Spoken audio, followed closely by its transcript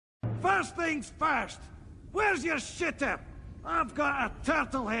First things first. Where's your shitter? I've got a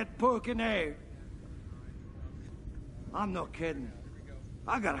turtle head poking out. I'm not kidding.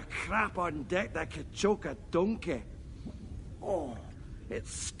 I got a crap on deck that could choke a donkey. Oh,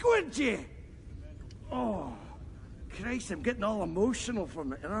 it's squidgy. Oh, Christ, I'm getting all emotional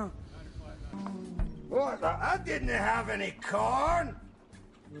from it, you know? What? I didn't have any corn.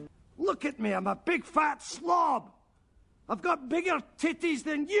 Look at me, I'm a big fat slob. I've got bigger titties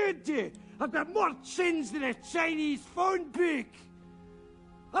than you do. I've got more chins than a Chinese phone book.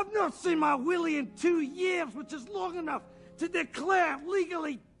 I've not seen my willy in 2 years, which is long enough to declare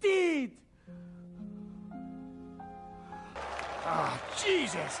legally dead. Oh,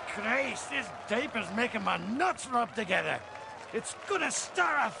 Jesus Christ, this diaper's making my nuts rub together. It's gonna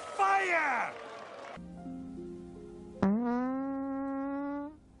start a fire!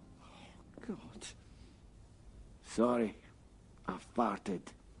 Oh, God. Sorry, I farted.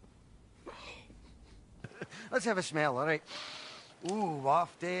 Let's have a smell, all right? Ooh,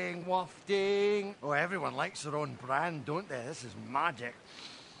 wafting, wafting. Oh, everyone likes their own brand, don't they? This is magic.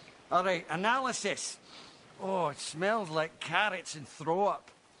 All right, analysis. Oh, it smells like carrots and throw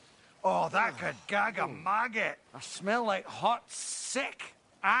up. Oh, that could gag a maggot. I smell like hot, sick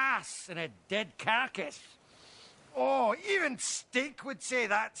ass and a dead carcass. Oh, even steak would say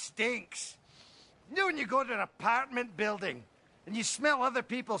that stinks. You know when you go to an apartment building and you smell other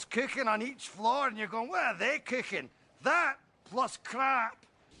people's cooking on each floor and you're going, what are they cooking? That plus crap.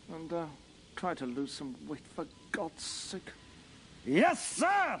 And, try to lose some weight, for God's sake. Yes,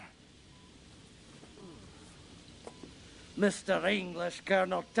 sir! Mr. English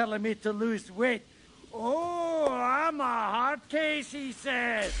Colonel telling me to lose weight. Oh, I'm a hard case, he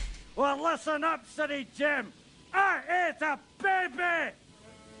says. Well, listen up, City Jim. I ate a baby!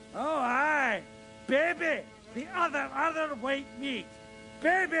 Oh, aye. Baby, the other white meat.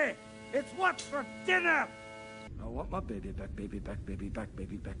 Baby, it's what's for dinner. I want my baby back, baby back, baby back,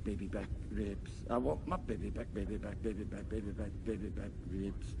 baby back, baby back ribs. I want my baby back, baby back, baby back, baby back, baby back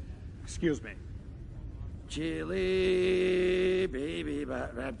ribs. Excuse me. Chili baby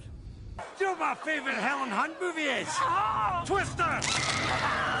back ribs. Do you know what my favourite Helen Hunt movie is? Oh! Twister!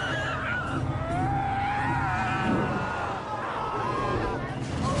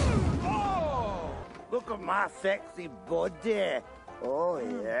 Oh! Look at my sexy body. Oh,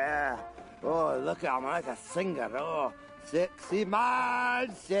 yeah. Oh, look, I'm like a singer. Oh, sexy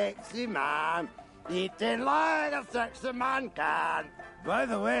man, eating like a sexy man can. By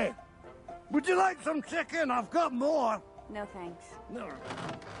the way, would you like some chicken? I've got more. No, thanks. No.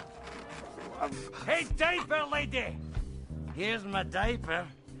 Hey, diaper lady! Here's my diaper.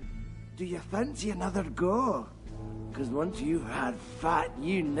 Do you fancy another go? Because once you've had fat,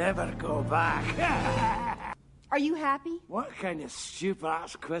 you never go back. Are you happy? What kind of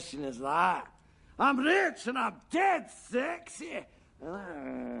stupid-ass question is that? I'm rich and I'm dead sexy.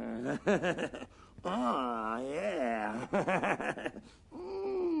 Oh, yeah.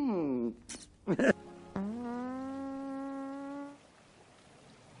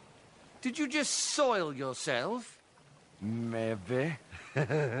 Did you just soil yourself? Maybe.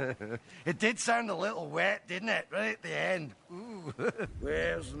 It did sound a little wet, didn't it? Right at the end. Ooh.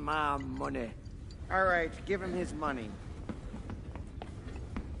 Where's my money? All right, give him his money.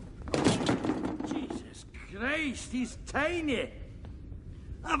 Jesus Christ, he's tiny.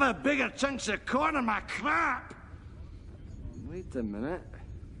 I've had bigger chunks of corn in my crap. Wait a minute.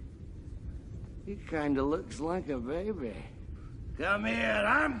 He kind of looks like a baby. Come here,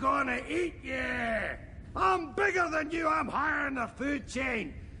 I'm gonna eat you. I'm bigger than you, I'm higher in the food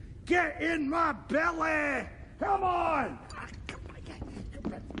chain. Get in my belly. Come on.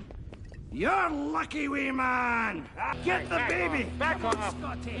 You're lucky, wee man. Get the baby. Back off.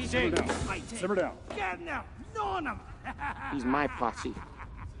 Simmer down. Simmer down. Get him now. On him. He's my posse.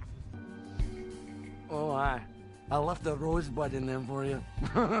 Oh, I left a rosebud in there for you.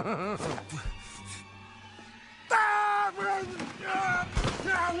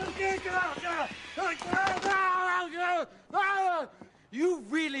 You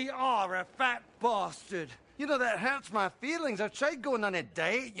really are a fat bastard. You know, that hurts my feelings. I've tried going on a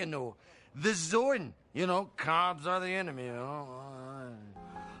diet, you know. The zone. You know, carbs are the enemy, you know.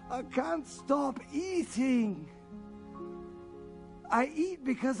 I can't stop eating. I eat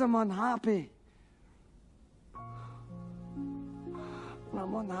because I'm unhappy. And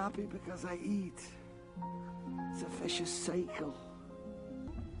I'm unhappy because I eat. It's a vicious cycle.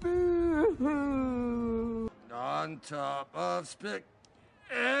 Boo-hoo. On top of spaghetti,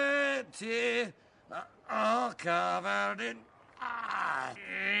 all covered in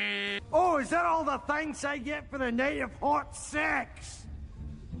ice. Oh, is that all the thanks I get for a night of hot sex?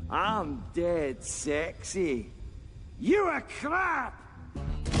 I'm dead sexy. You a crap!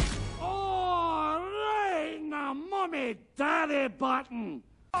 Oh, right in the mummy daddy button!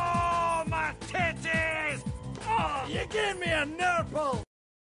 Oh, my titties! Oh, you gave me a nurple!